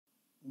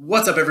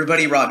What's up,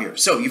 everybody? Rob here.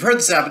 So, you've heard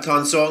the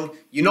Sabaton song,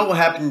 you know what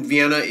happened in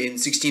Vienna in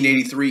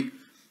 1683,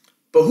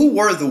 but who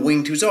were the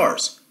Winged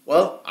Hussars?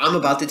 Well, I'm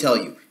about to tell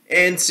you.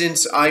 And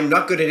since I'm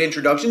not good at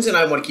introductions, and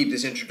I want to keep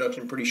this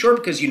introduction pretty short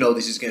because you know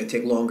this is going to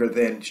take longer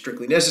than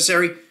strictly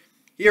necessary,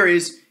 here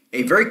is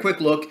a very quick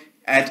look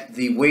at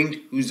the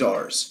Winged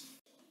Hussars.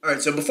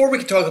 Alright, so before we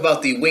can talk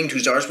about the Winged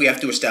Hussars, we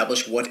have to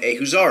establish what a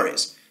Hussar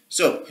is.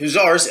 So,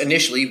 Hussars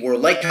initially were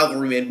light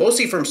cavalrymen,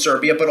 mostly from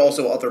Serbia, but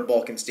also other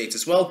Balkan states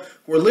as well,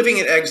 who were living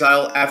in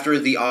exile after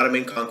the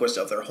Ottoman conquest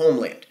of their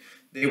homeland.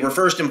 They were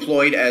first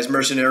employed as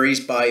mercenaries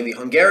by the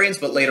Hungarians,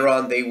 but later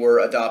on they were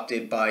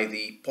adopted by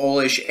the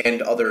Polish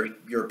and other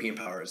European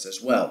powers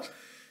as well.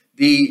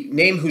 The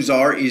name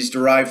Hussar is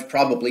derived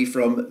probably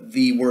from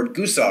the word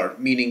gusar,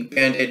 meaning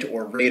bandit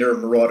or raider,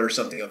 marauder,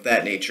 something of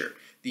that nature.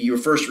 The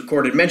first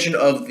recorded mention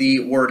of the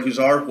word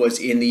Hussar was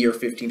in the year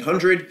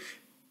 1500,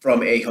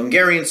 from a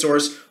Hungarian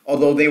source,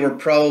 although they were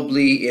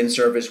probably in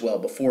service well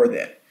before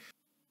then.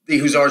 The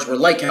Hussars were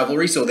light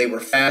cavalry, so they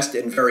were fast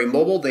and very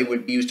mobile. They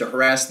would be used to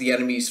harass the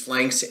enemy's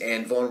flanks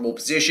and vulnerable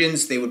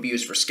positions. They would be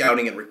used for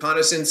scouting and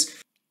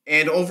reconnaissance,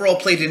 and overall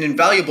played an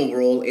invaluable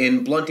role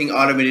in blunting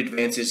Ottoman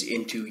advances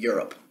into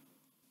Europe.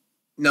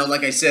 Now,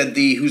 like I said,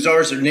 the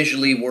Hussars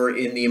initially were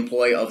in the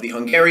employ of the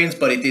Hungarians,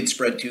 but it did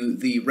spread to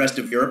the rest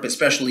of Europe,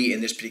 especially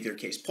in this particular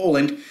case,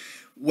 Poland,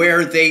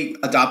 where they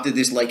adopted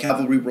this light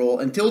cavalry role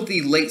until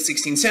the late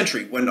 16th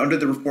century, when under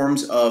the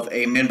reforms of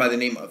a man by the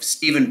name of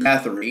Stephen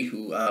Bathory,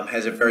 who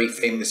has a very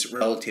famous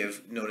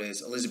relative known as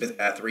Elizabeth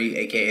Bathory,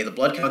 aka the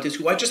Blood Countess,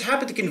 who I just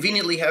happened to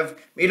conveniently have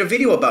made a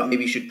video about.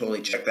 Maybe you should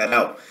totally check that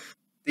out.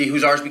 The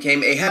Hussars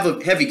became a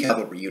heavy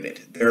cavalry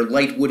unit. Their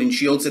light wooden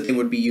shields that they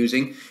would be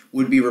using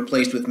would be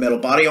replaced with metal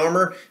body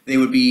armor. They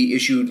would be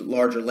issued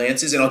larger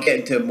lances, and I'll get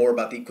into more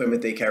about the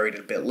equipment they carried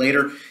a bit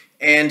later.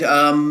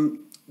 And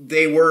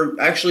they were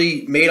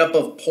actually made up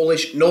of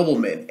Polish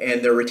noblemen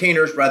and their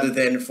retainers rather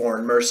than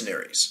foreign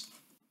mercenaries.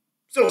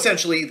 So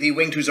essentially, the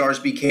Winged Hussars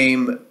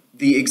became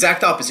the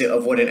exact opposite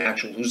of what an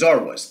actual Hussar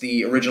was.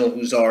 The original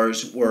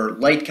Hussars were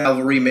light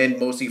cavalrymen,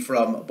 mostly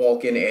from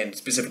Balkan and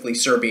specifically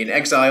Serbian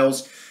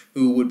exiles,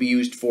 who would be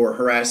used for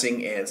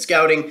harassing and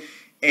scouting.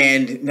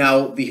 And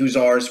now the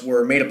Hussars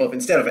were made up of,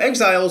 instead of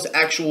exiles,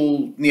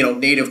 actual,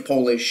 native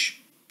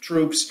Polish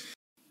troops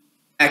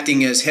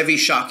acting as heavy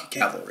shock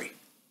cavalry.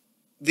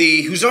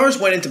 The Hussars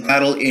went into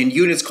battle in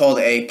units called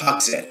a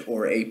pakzet,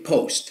 or a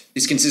post.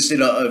 This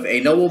consisted of a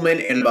nobleman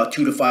and about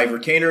 2 to 5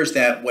 retainers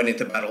that went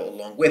into battle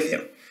along with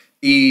him.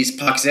 These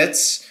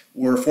pakzets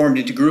were formed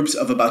into groups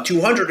of about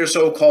 200 or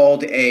so,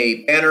 called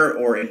a banner,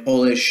 or in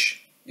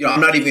Polish, I'm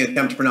not even going to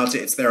attempt to pronounce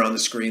it, it's there on the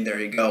screen, there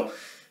you go.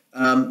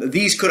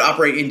 These could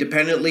operate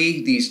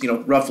independently. These,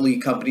 roughly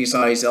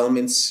company-sized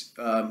elements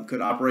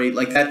could operate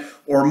like that.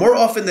 Or more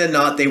often than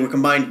not, they were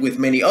combined with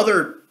many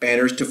other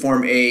banners to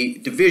form a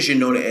division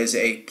known as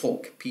a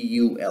pulk,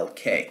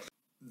 P-U-L-K.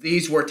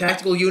 These were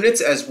tactical units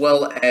as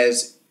well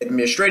as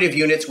administrative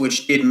units,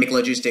 which did make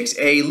logistics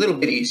a little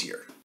bit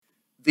easier.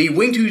 The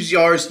Winged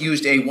Hussars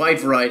used a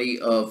wide variety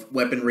of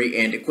weaponry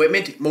and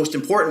equipment, most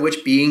important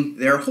which being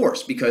their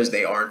horse, because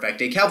they are in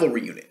fact a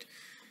cavalry unit.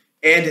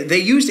 And they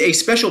used a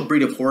special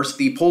breed of horse,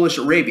 the Polish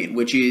Arabian,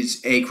 which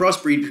is a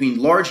crossbreed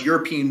between large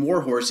European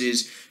war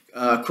horses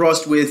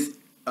crossed with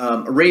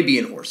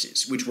Arabian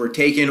horses, which were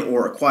taken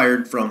or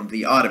acquired from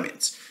the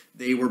Ottomans.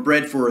 They were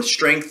bred for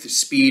strength,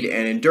 speed,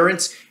 and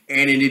endurance,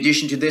 and in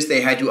addition to this,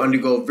 they had to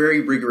undergo very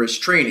rigorous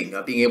training,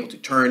 being able to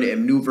turn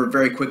and maneuver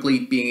very quickly,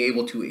 being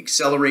able to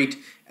accelerate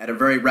at a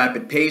very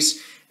rapid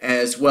pace,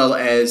 as well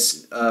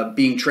as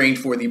being trained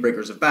for the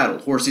rigors of battle.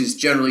 Horses,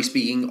 generally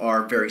speaking,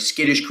 are very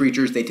skittish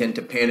creatures. They tend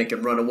to panic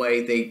and run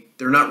away.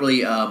 They're not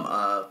really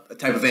a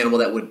type of animal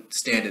that would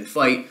stand and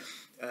fight.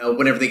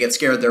 Whenever they get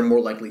scared, they're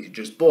more likely to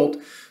just bolt.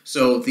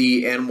 So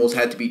the animals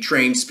had to be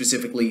trained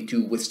specifically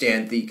to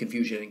withstand the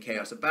confusion and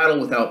chaos of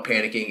battle without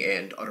panicking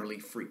and utterly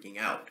freaking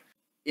out.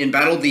 In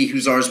battle, the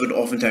Hussars would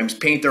oftentimes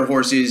paint their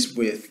horses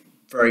with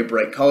very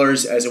bright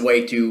colors as a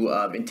way to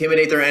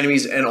intimidate their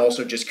enemies, and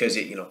also just because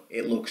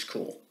it looks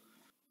cool.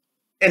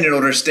 And in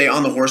order to stay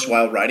on the horse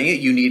while riding it,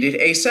 you needed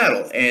a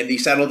saddle. And the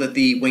saddle that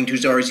the Winged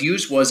Hussars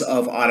used was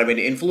of Ottoman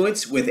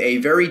influence, with a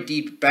very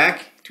deep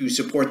back to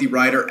support the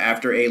rider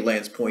after a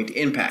lance point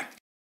impact.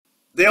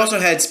 They also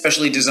had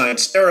specially designed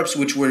stirrups,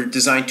 which were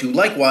designed to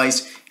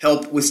likewise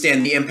help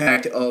withstand the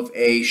impact of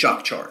a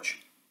shock charge.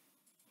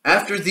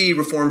 After the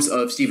reforms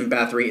of Stephen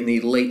Bathory in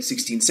the late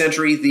 16th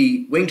century,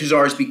 the Winged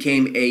Hussars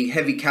became a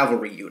heavy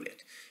cavalry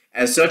unit.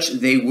 As such,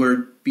 they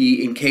would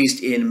be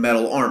encased in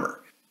metal armor.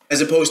 As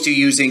opposed to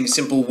using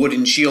simple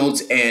wooden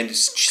shields and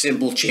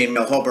simple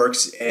chainmail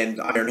hauberks and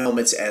iron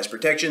helmets as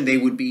protection, they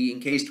would be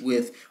encased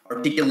with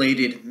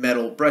articulated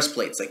metal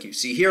breastplates like you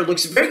see here. It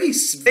looks very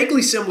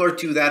vaguely similar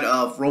to that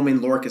of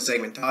Roman lorica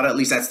segmentata, at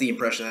least that's the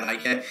impression that I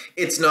get.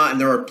 It's not,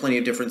 and there are plenty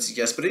of differences,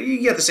 yes, but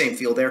you get the same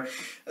feel there.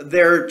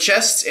 Their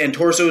chests and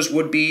torsos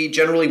would be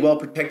generally well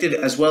protected,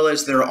 as well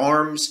as their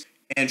arms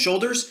and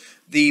shoulders.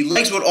 The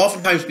legs would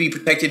oftentimes be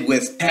protected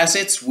with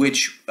tassets,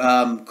 which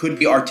could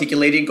be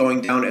articulated going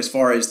down as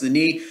far as the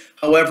knee.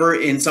 However,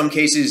 in some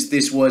cases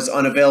this was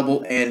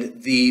unavailable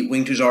and the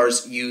Winged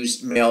Hussars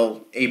used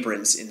male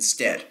aprons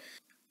instead.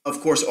 Of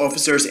course,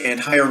 officers and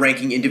higher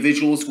ranking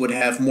individuals would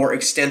have more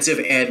extensive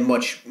and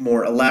much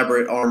more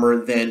elaborate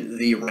armor than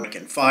the rank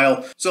and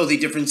file, so the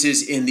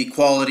differences in the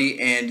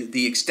quality and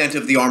the extent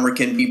of the armor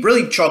can be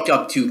really chalked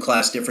up to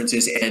class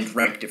differences and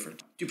rank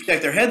differences. To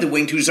protect their head, the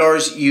Winged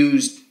Hussars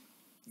used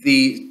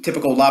the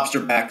typical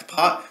lobster-backed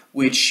pot,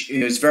 which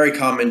is very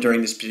common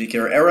during this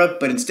particular era,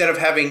 but instead of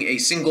having a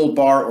single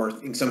bar, or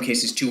in some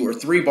cases 2 or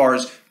 3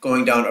 bars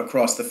going down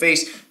across the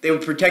face, they were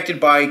protected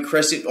by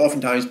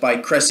oftentimes by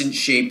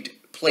crescent-shaped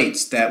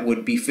plates that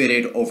would be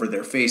fitted over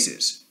their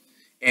faces.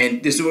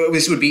 And this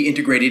would be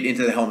integrated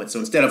into the helmet. So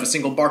instead of a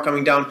single bar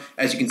coming down,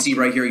 as you can see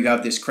right here, you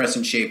have this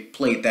crescent-shaped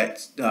plate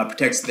that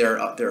protects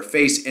their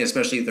face and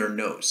especially their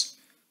nose.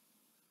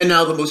 And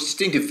now the most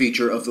distinctive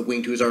feature of the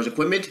Winged Hussars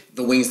equipment,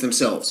 the wings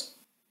themselves.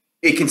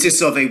 It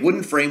consists of a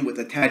wooden frame with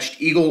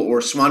attached eagle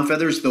or swan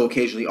feathers, though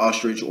occasionally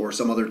ostrich or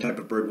some other type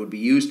of bird would be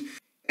used,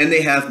 and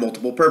they have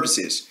multiple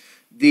purposes.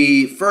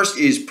 The first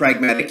is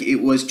pragmatic. It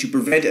was to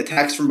prevent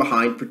attacks from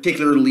behind,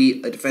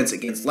 particularly a defense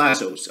against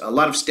lassos. A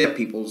lot of steppe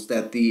peoples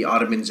that the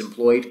Ottomans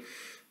employed.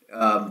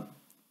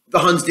 The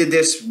Huns did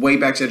this way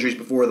back centuries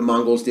before the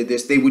Mongols did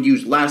this. They would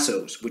use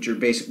lassos, which are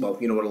basic, well,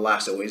 you know what a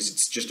lasso is.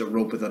 It's just a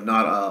rope with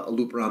a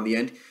loop around the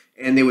end.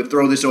 And they would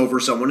throw this over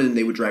someone and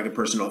they would drag a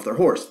person off their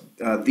horse.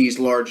 These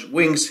large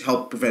wings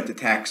help prevent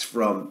attacks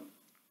from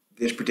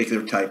this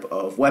particular type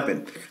of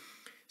weapon.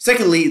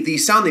 Secondly, the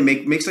sound they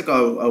make makes like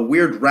a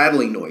weird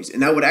rattling noise,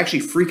 and that would actually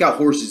freak out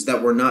horses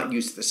that were not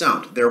used to the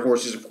sound. Their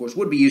horses, of course,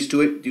 would be used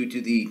to it due to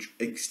the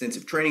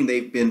extensive training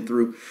they've been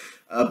through,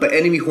 but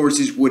enemy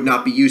horses would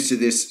not be used to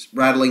this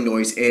rattling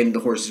noise, and the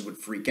horses would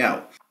freak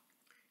out.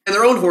 And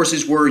their own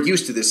horses were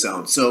used to this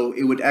sound, so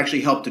it would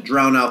actually help to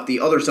drown out the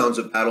other sounds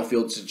of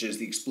battlefields, such as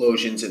the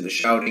explosions and the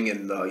shouting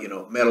and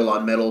the, metal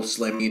on metal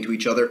slamming into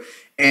each other.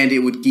 And it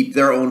would keep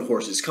their own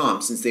horses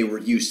calm, since they were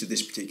used to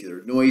this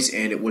particular noise,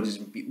 and it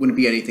wouldn't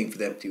be anything for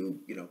them to,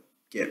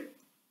 get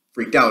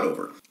freaked out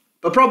over.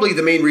 But probably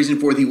the main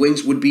reason for the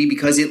wings would be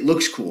because it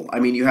looks cool.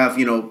 I mean, you have,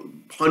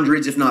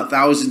 hundreds, if not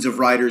thousands of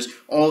riders,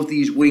 all of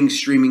these wings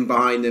streaming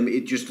behind them.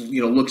 It just,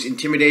 looks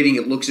intimidating,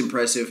 it looks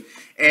impressive,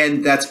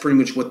 and that's pretty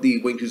much what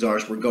the Winged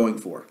Hussars were going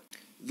for.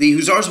 The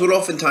Hussars would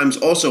oftentimes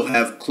also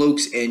have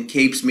cloaks and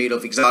capes made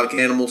of exotic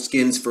animal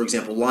skins, for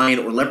example, lion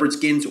or leopard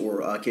skins,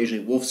 or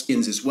occasionally wolf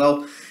skins as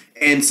well.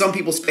 And some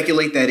people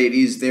speculate that it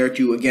is there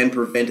to, again,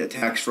 prevent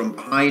attacks from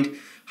behind.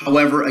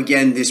 However,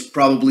 again, this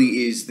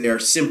probably is there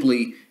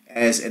simply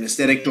as an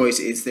aesthetic choice.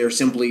 It's there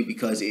simply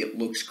because it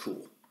looks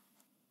cool.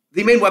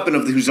 The main weapon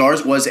of the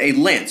Hussars was a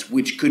lance,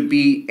 which could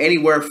be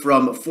anywhere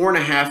from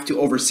 4.5 to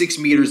over 6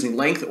 meters in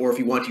length, or if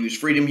you want to use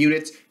freedom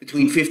units,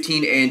 between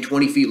 15 and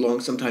 20 feet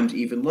long, sometimes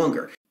even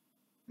longer.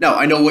 Now,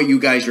 I know what you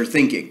guys are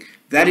thinking.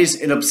 That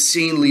is an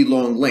obscenely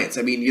long lance.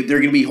 I mean, they're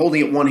going to be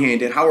holding it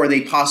one-handed. How are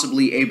they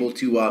possibly able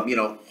to,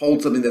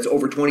 hold something that's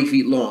over 20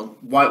 feet long,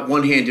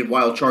 one-handed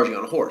while charging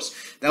on a horse?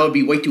 That would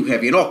be way too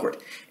heavy and awkward.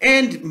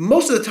 And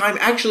most of the time,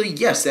 actually,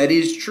 yes, that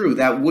is true.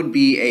 That would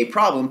be a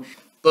problem.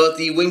 But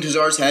the Winged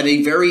Hussars had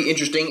a very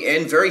interesting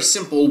and very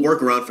simple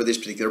workaround for this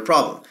particular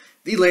problem.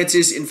 The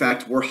lances, in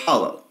fact, were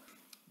hollow.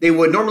 They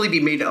would normally be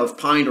made of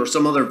pine or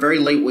some other very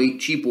lightweight,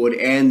 cheap wood,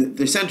 and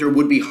the center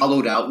would be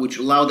hollowed out, which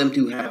allowed them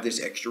to have this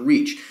extra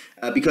reach.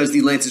 Because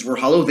the lances were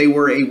hollow, they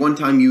were a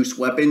one-time use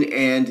weapon,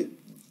 and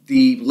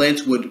the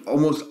lance would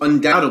almost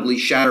undoubtedly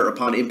shatter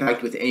upon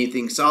impact with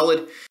anything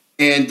solid.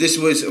 And this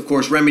was, of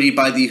course, remedied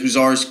by the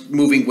Hussars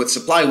moving with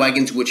supply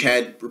wagons, which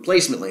had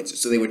replacement lances.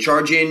 So they would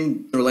charge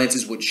in, their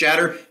lances would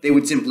shatter, they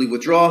would simply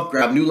withdraw,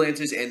 grab new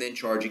lances, and then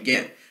charge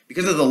again.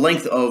 Because of the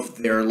length of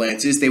their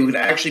lances, they would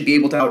actually be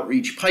able to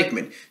outreach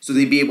pikemen. So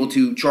they'd be able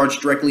to charge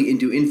directly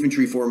into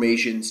infantry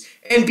formations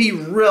and be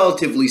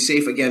relatively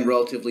safe. Again,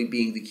 relatively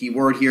being the key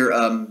word here.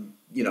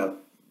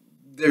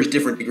 There's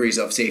different degrees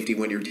of safety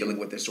when you're dealing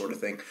with this sort of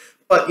thing.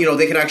 But,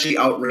 they can actually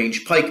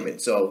outrange pikemen.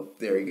 So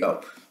there you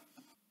go.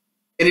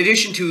 In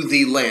addition to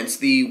the lance,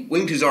 the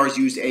Winged Hussars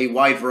used a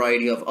wide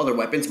variety of other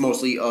weapons,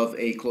 mostly of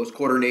a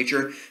close-quarter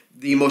nature,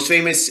 the most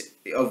famous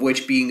of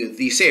which being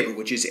the saber,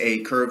 which is a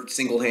curved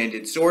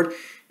single-handed sword.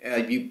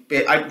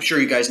 I'm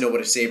sure you guys know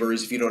what a saber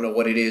is. If you don't know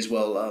what it is,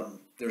 well,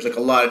 there's like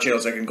a lot of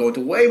channels that can go into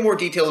way more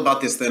detail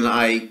about this than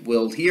I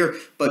will here.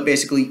 But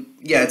basically,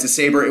 yeah, it's a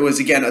saber. It was,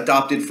 again,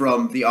 adopted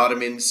from the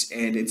Ottomans,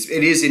 and it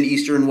is an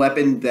Eastern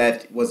weapon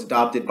that was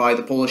adopted by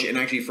the Polish, and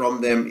actually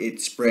from them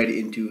it spread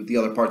into the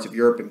other parts of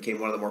Europe and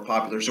became one of the more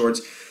popular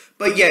swords.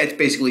 But yeah, it's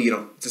basically,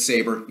 it's a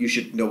saber. You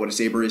should know what a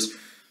saber is.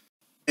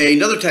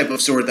 Another type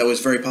of sword that was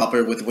very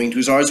popular with the Winged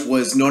Hussars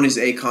was known as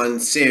a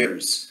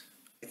concierge.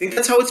 I think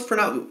that's how it's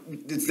pronounced.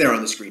 It's there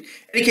on the screen.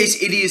 In any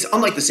case, it is,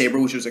 unlike the saber,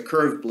 which was a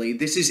curved blade,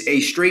 this is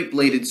a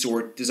straight-bladed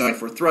sword designed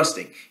for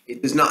thrusting.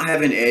 It does not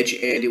have an edge,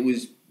 and it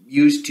was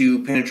used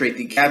to penetrate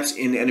the gaps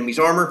in enemy's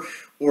armor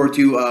or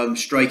to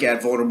strike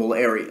at vulnerable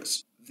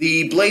areas.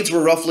 The blades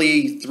were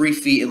roughly 3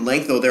 feet in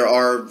length, though there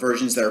are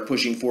versions that are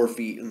pushing 4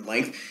 feet in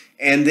length,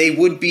 and they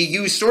would be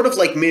used sort of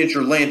like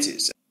miniature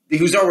lances. The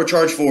Hussar would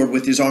charge forward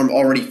with his arm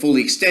already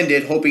fully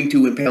extended, hoping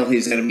to impale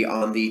his enemy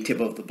on the tip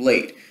of the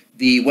blade.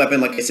 The weapon,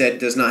 like I said,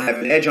 does not have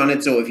an edge on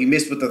it, so if he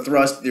missed with the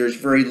thrust, there's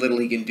very little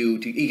he can do.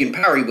 He can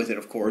parry with it,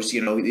 of course.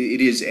 You know, it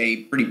is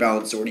a pretty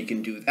balanced sword. He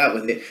can do that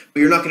with it, but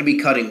you're not going to be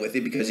cutting with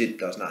it because it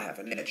does not have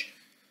an edge.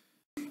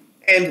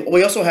 And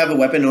we also have a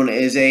weapon known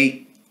as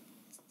a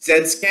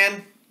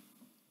Z-scan.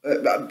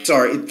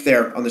 Sorry, it's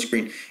there on the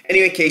screen. In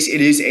any case,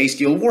 it is a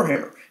steel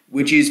warhammer,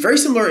 which is very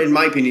similar, in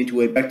my opinion,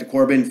 to a Becta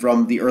Corbin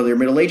from the earlier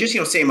Middle Ages. You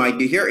know, same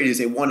idea here. It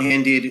is a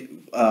one-handed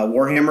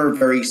warhammer,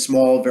 very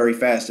small, very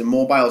fast and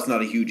mobile. It's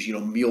not a huge, you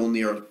know,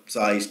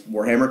 Mjolnir-sized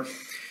warhammer.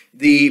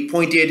 The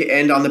pointed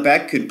end on the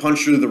back could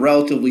punch through the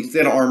relatively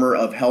thin armor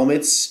of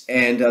helmets,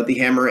 and the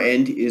hammer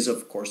end is,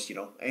 of course, you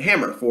know, a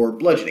hammer for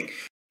bludgeoning.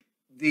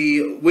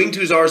 The Winged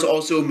Hussars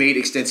also made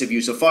extensive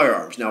use of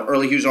firearms. Now,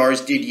 early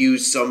Hussars did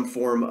use some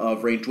form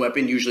of ranged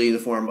weapon, usually in the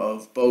form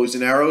of bows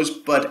and arrows,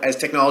 but as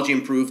technology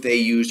improved, they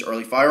used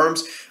early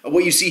firearms.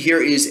 What you see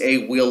here is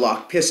a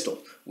wheel-lock pistol,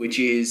 which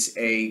is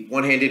a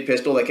one-handed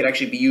pistol that could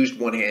actually be used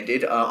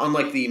one-handed.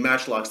 Unlike the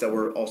matchlocks that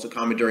were also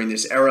common during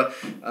this era,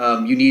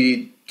 you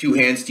needed two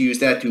hands to use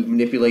that to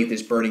manipulate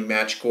this burning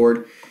match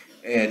cord.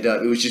 And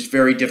it was just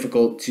very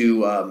difficult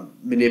to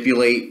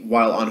manipulate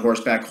while on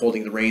horseback,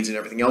 holding the reins and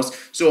everything else.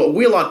 So a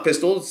wheel-lock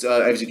pistol,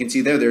 as you can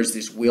see there, there's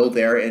this wheel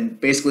there, and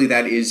basically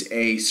that is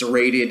a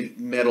serrated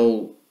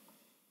metal,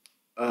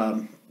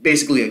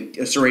 basically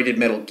a serrated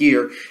metal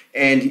gear,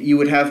 and you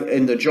would have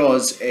in the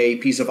jaws a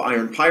piece of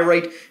iron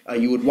pyrite.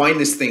 You would wind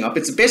this thing up.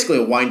 It's basically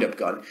a wind-up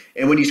gun,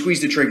 and when you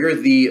squeeze the trigger,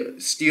 the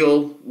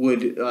steel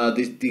would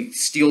the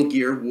steel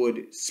gear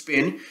would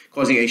spin,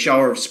 causing a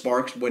shower of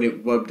sparks when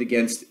it rubbed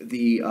against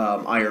the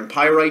iron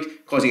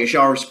pyrite, causing a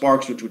shower of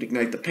sparks which would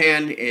ignite the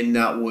pan, and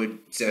that would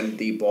send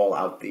the ball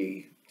out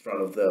the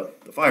front of the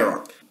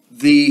firearm.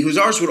 The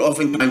Hussars would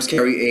oftentimes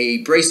carry a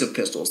brace of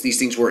pistols. These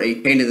things were a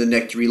pain in the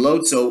neck to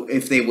reload, so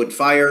if they would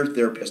fire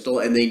their pistol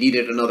and they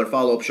needed another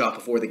follow-up shot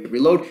before they could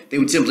reload, they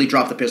would simply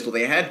drop the pistol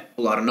they had,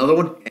 pull out another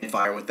one, and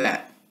fire with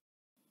that.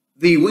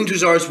 The Winged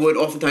Hussars would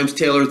oftentimes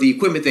tailor the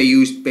equipment they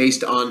used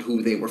based on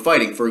who they were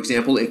fighting. For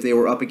example, if they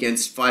were up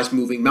against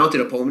fast-moving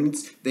mounted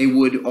opponents, they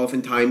would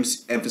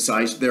oftentimes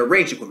emphasize their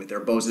ranged equipment,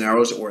 their bows and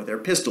arrows, or their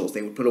pistols.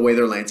 They would put away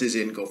their lances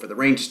and go for the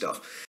ranged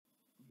stuff.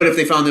 But if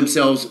they found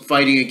themselves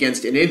fighting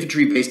against an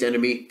infantry-based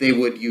enemy, they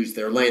would use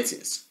their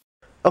lances.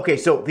 Okay,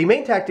 so the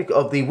main tactic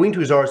of the Winged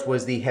Hussars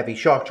was the heavy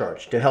shock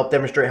charge. To help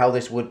demonstrate how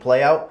this would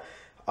play out,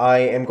 I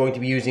am going to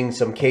be using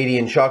some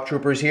Cadian shock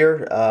troopers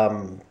here,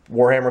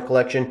 Warhammer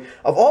collection.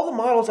 Of all the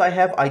models I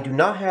have, I do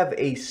not have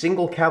a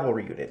single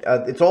cavalry unit.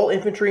 It's all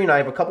infantry, and I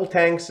have a couple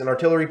tanks, an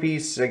artillery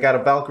piece. I got a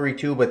Valkyrie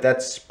too, but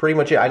that's pretty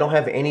much it. I don't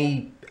have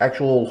any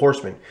actual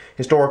horsemen,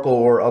 historical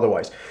or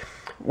otherwise.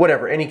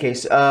 Whatever, any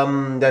case,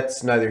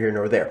 that's neither here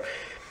nor there.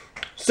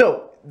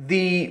 So,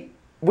 the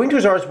Winged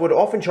Hussars would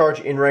often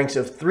charge in ranks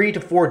of 3 to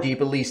 4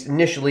 deep, at least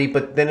initially,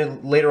 but then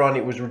later on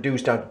it was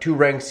reduced down to 2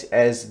 ranks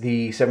as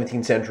the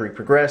 17th century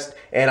progressed,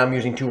 and I'm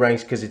using 2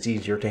 ranks because it's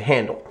easier to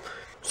handle.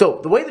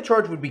 So, the way the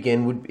charge would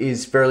begin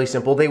is fairly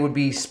simple. They would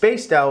be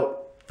spaced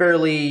out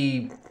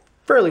fairly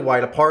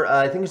wide apart.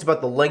 I think it's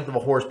about the length of a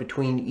horse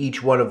between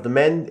each one of the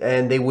men,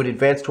 and they would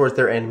advance towards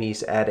their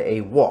enemies at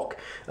a walk.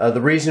 The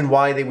reason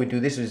why they would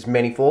do this is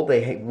manifold.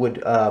 They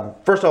would,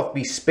 first off,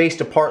 be spaced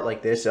apart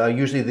like this,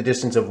 usually the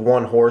distance of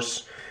 1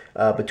 horse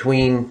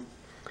between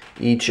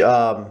each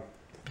of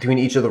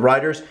the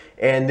riders,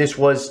 and this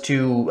was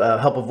to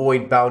help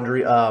avoid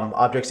boundary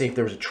objects. Say if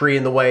there was a tree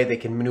in the way, they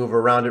can maneuver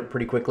around it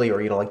pretty quickly,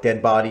 or, you know, like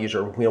dead bodies,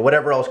 or, you know,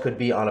 whatever else could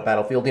be on a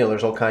battlefield. You know,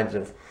 there's all kinds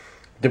of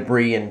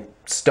debris and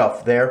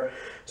stuff there,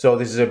 so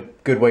this is a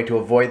good way to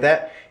avoid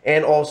that.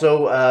 And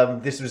also,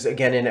 this was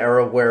again an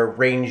era where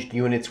ranged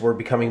units were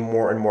becoming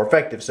more and more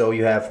effective, so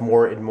you have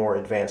more and more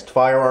advanced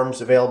firearms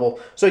available,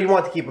 so you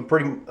want to keep a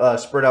pretty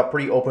spread out,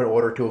 pretty open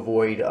order to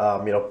avoid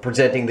you know,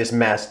 presenting this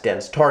mass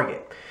dense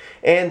target.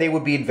 And they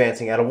would be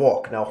advancing at a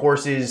walk. Now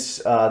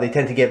horses, they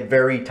tend to get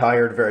very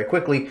tired very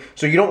quickly,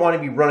 so you don't want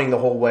to be running the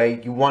whole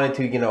way. You wanted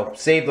to, you know,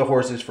 save the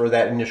horses for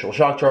that initial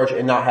shock charge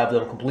and not have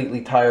them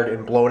completely tired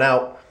and blown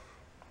out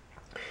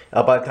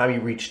by the time you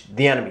reached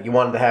the enemy. You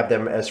wanted to have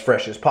them as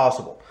fresh as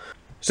possible.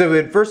 So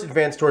they would first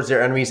advance towards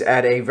their enemies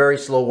at a very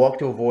slow walk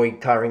to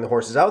avoid tiring the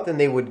horses out. Then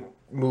they would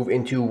move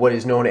into what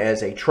is known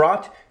as a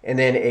trot and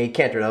then a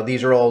canter. Now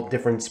these are all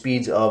different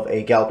speeds of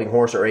a galloping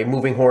horse or a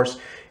moving horse,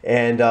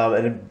 and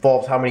it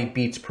involves how many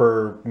beats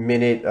per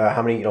minute,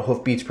 how many, you know,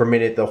 hoof beats per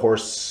minute the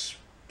horse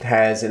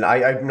has. And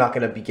I'm not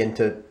going to begin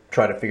to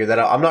try to figure that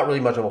out. I'm not really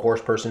much of a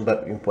horse person,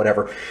 but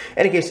whatever. In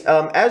any case,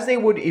 as they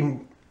would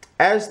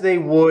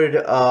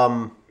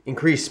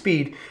increase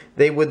speed,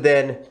 they would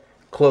then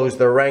close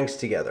their ranks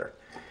together.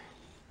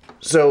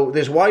 So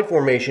this wide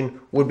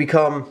formation would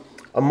become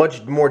a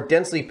much more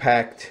densely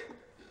packed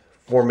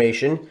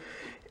formation,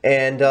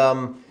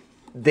 and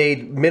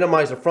they'd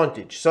minimize the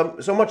frontage. So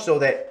much so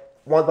that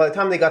by the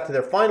time they got to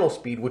their final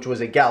speed, which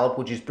was a gallop,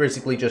 which is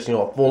basically just, you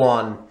know, a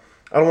full-on,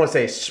 I don't want to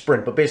say a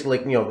sprint, but basically,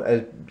 you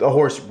know, a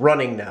horse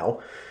running now,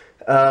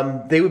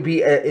 they would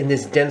be in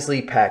this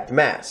densely packed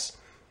mass.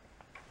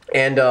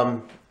 And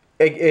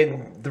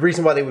the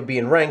reason why they would be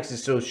in ranks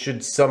is so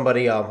should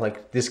somebody,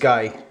 like this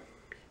guy,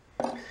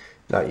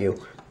 not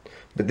you,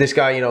 but this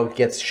guy, you know,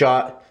 gets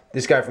shot,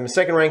 this guy from the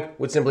second rank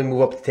would simply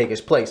move up to take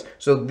his place.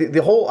 So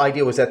the whole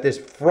idea was that this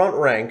front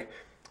rank,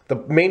 the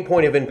main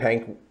point of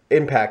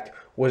impact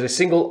was a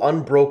single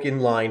unbroken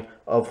line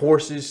of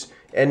horses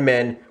and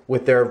men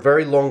with their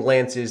very long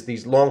lances,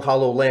 these long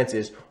hollow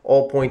lances,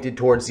 all pointed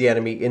towards the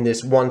enemy in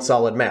this one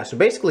solid mass. So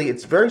basically,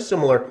 it's very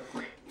similar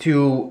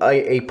to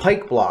a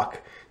pike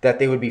block that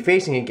they would be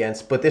facing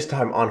against, but this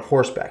time on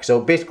horseback.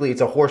 So basically,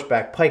 it's a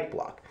horseback pike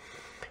block.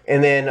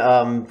 And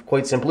then,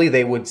 quite simply,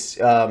 they would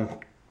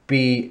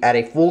be at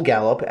a full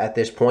gallop at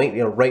this point,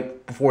 you know,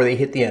 right before they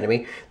hit the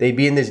enemy. They'd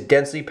be in this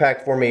densely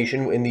packed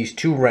formation in these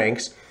two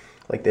ranks,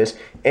 like this,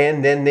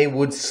 and then they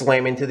would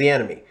slam into the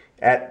enemy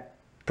at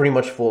pretty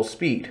much full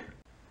speed.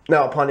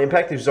 Now, upon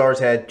impact, the Hussars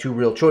had two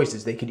real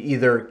choices. They could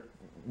either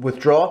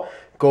withdraw,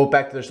 go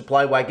back to their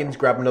supply wagons,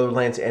 grab another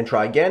lance, and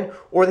try again,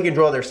 or they can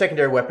draw their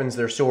secondary weapons,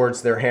 their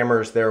swords, their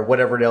hammers, their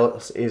whatever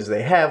else is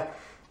they have,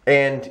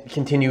 and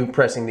continue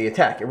pressing the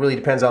attack. It really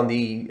depends on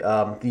the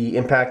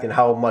impact and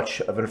how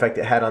much of an effect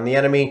it had on the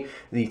enemy,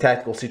 the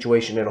tactical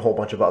situation, and a whole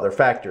bunch of other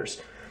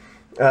factors.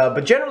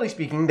 But generally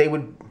speaking, they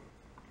would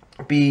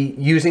be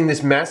using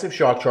this massive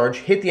shock charge,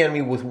 hit the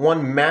enemy with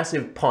one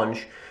massive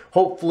punch,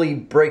 hopefully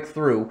break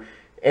through,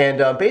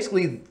 and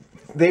basically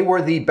they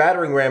were the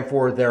battering ram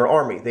for their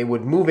army. They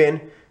would move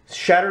in,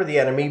 shatter the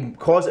enemy,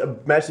 cause a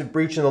massive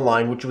breach in the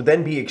line, which would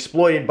then be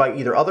exploited by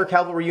either other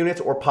cavalry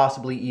units or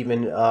possibly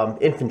even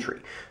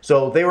infantry.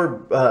 So they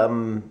were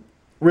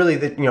really,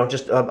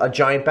 just a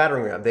giant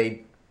battering ram.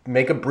 They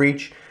make a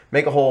breach,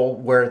 make a hole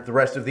where the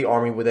rest of the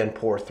army would then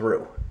pour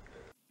through.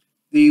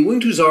 The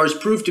Winged Hussars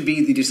proved to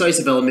be the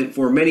decisive element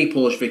for many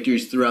Polish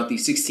victories throughout the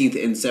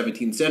 16th and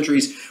 17th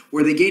centuries,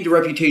 where they gained a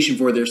reputation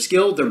for their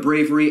skill, their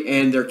bravery,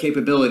 and their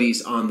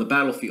capabilities on the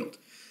battlefield.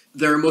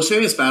 Their most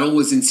famous battle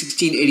was in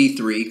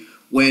 1683,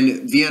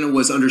 when Vienna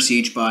was under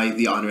siege by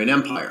the Ottoman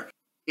Empire.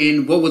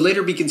 In what would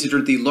later be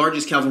considered the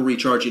largest cavalry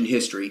charge in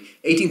history,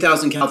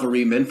 18,000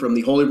 cavalrymen from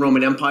the Holy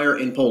Roman Empire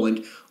in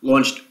Poland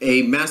launched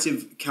a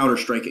massive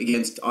counterstrike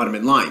against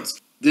Ottoman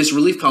lines. This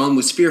relief column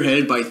was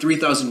spearheaded by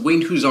 3,000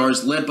 Winged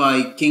Hussars led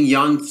by King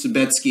Jan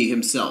Sobieski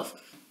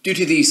himself. Due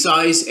to the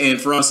size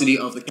and ferocity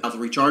of the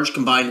cavalry charge,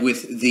 combined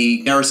with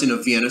the garrison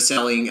of Vienna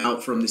sallying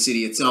out from the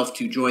city itself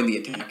to join the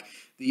attack,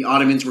 the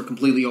Ottomans were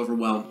completely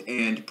overwhelmed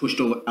and pushed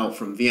out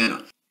from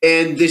Vienna.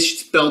 And this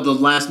spelled the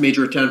last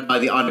major attempt by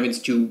the Ottomans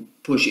to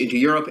push into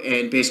Europe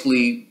and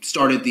basically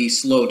started the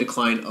slow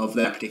decline of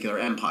that particular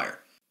empire.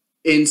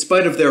 In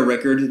spite of their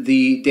record,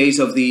 the days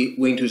of the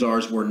Winged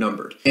Hussars were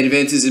numbered. And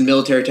advances in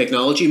military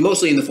technology,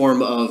 mostly in the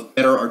form of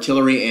better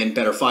artillery and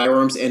better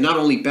firearms, and not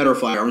only better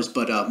firearms,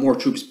 but more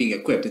troops being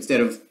equipped.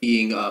 Instead of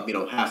being,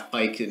 half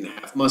pike and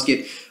half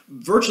musket,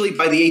 virtually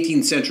by the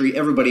 18th century,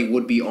 everybody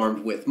would be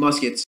armed with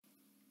muskets.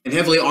 And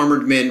heavily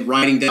armored men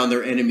riding down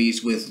their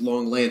enemies with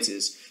long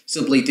lances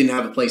simply didn't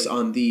have a place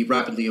on the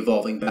rapidly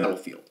evolving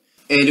battlefield.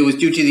 And it was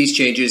due to these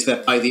changes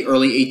that by the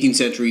early 18th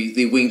century,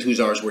 the Winged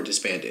Hussars were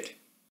disbanded.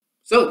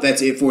 So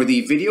that's it for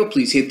the video.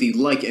 Please hit the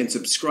like and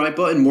subscribe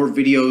button. More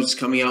videos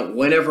coming out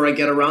whenever I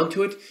get around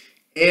to it.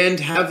 And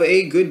have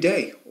a good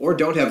day. Or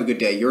don't have a good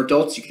day. You're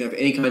adults. You can have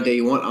any kind of day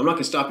you want. I'm not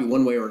going to stop you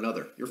one way or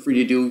another. You're free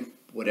to do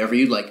whatever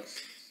you'd like.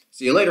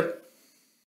 See you later.